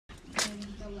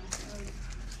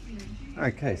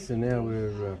Okay, so now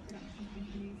we're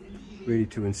ready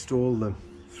to install the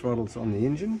throttles on the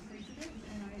engine.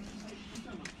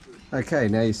 Okay,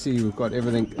 now you see we've got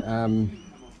everything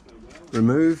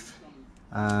removed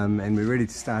and we're ready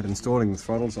to start installing the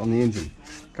throttles on the engine.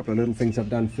 A couple of little things I've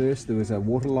done first. There was a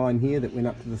water line here that went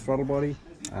up to the throttle body.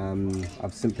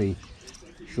 I've simply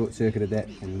short-circuited that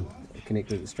and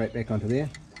connected it straight back onto there.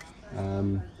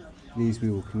 These we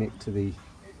will connect to the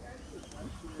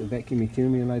vacuum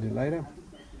accumulator later.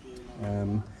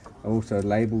 I also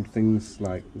labelled things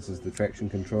like this is the traction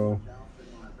control,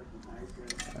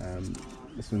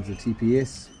 this one's the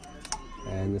TPS,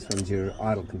 and this one's your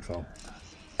idle control.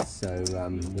 So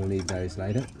we'll need those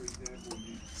later.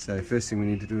 So first thing we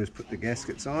need to do is put the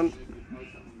gaskets on.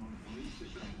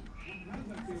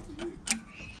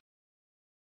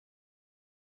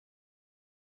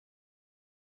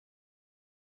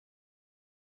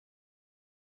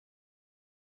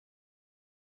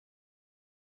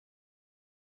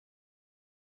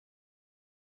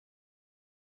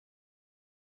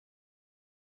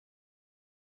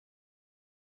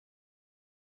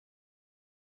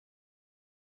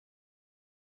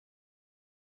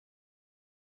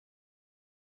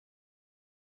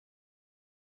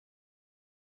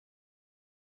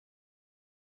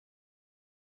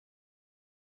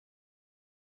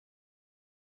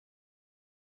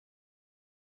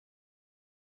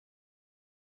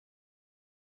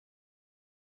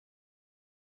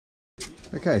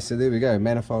 Okay, so there we go,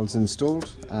 manifolds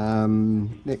installed.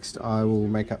 Next I will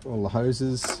make up all the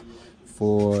hoses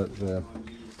for the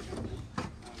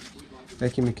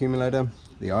vacuum accumulator,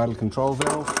 the idle control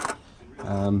valve.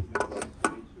 You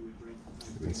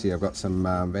can see I've got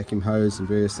some vacuum hose and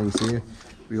various things here.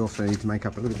 We also need to make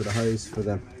up a little bit of hose for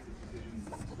the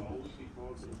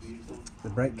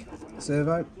brake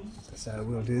servo, so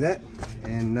we'll do that,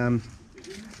 and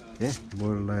yeah,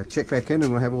 we'll check back in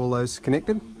and we'll have all those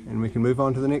connected and we can move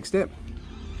on to the next step.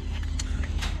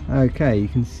 Okay, you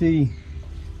can see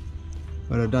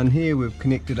what I've done here. We've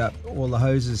connected up all the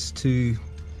hoses to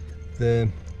the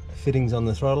fittings on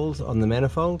the throttles, on the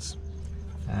manifolds.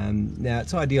 Now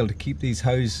it's ideal to keep these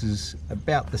hoses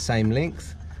about the same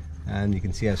length, and you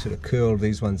can see I sort of curled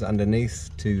these ones underneath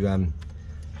to,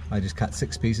 I just cut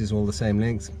 6 pieces all the same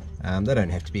length. They don't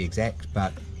have to be exact,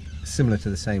 but similar to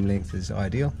the same length is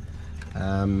ideal.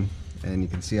 And you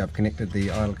can see I've connected the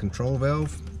idle control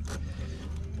valve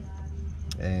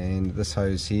and this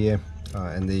hose here,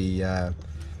 and the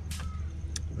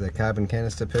carbon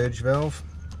canister purge valve.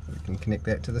 We can connect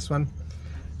that to this one,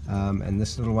 and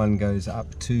this little one goes up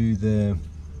to the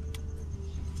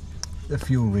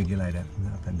fuel regulator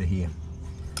up under here.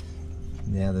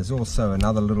 Now there's also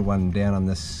another little one down on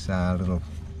this little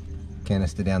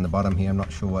canister down the bottom here. I'm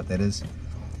not sure what that is.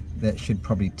 That should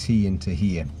probably tee into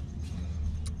here.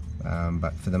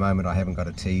 But for the moment I haven't got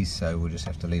a tease, so we'll just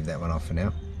have to leave that one off for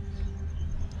now.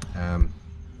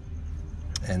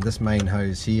 And this main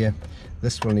hose here,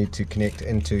 this will need to connect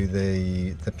into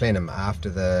the plenum after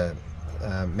the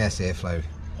mass airflow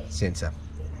sensor.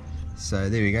 So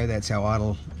there we go, that's our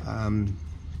idle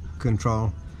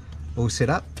control all set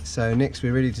up. So next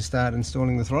we're ready to start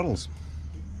installing the throttles.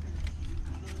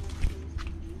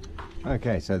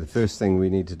 Okay, so the first thing we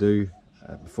need to do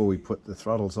before we put the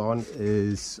throttles on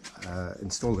is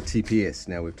install the TPS.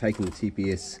 Now we've taken the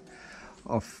TPS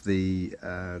off the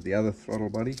other throttle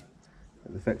body,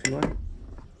 the factory one,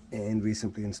 and we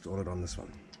simply install it on this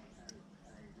one.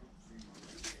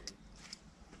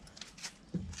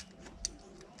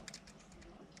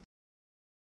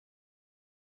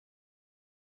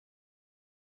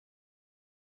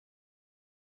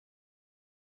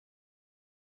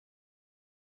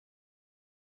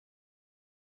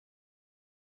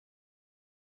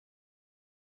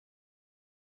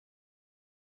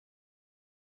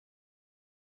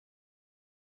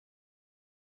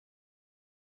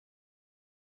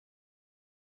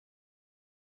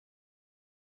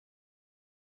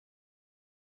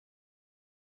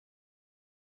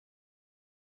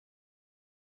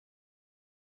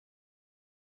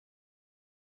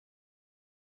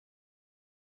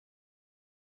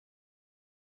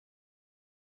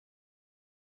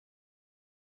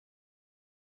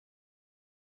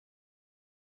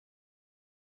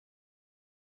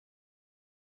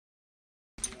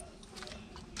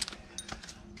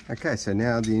 Okay, so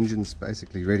now the engine's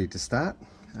basically ready to start.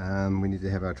 We need to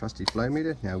have our trusty flow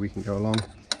meter. Now we can go along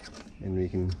and we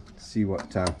can see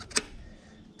what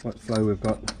flow we've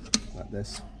got, like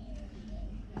this,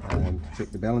 to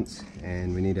check the balance,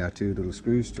 and we need our 2 little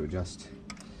screws to adjust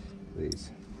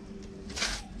these.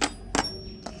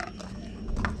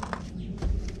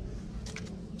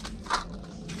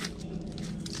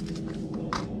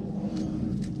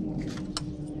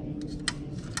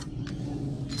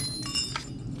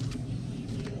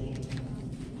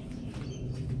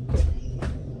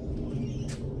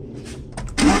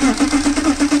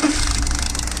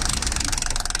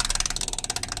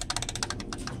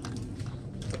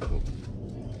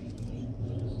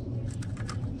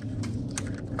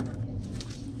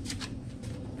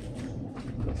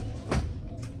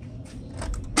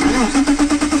 There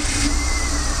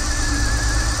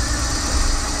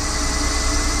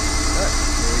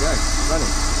we go,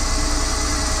 running.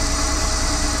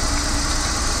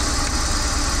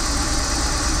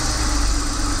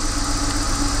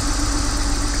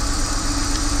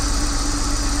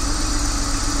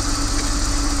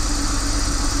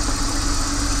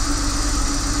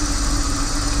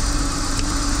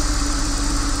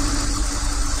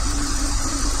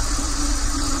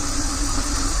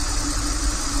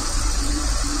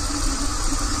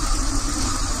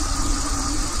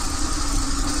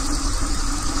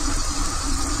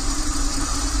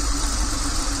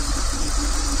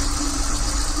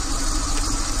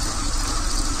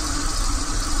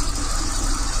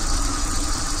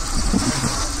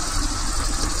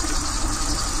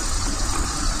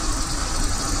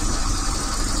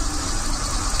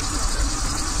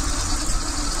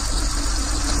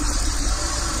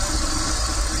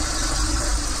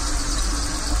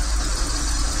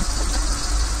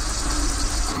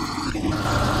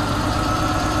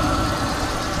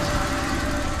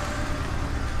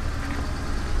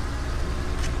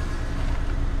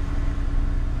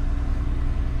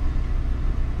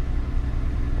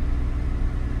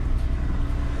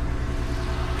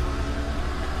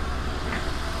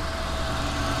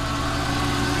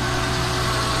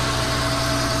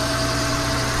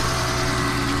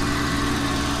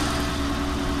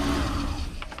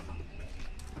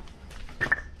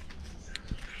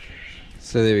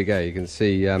 So there we go, you can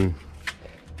see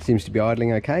seems to be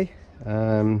idling okay.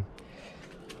 Now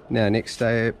next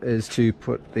step is to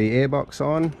put the airbox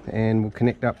on, and we'll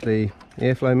connect up the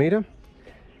airflow meter,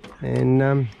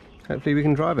 and hopefully we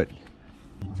can drive it.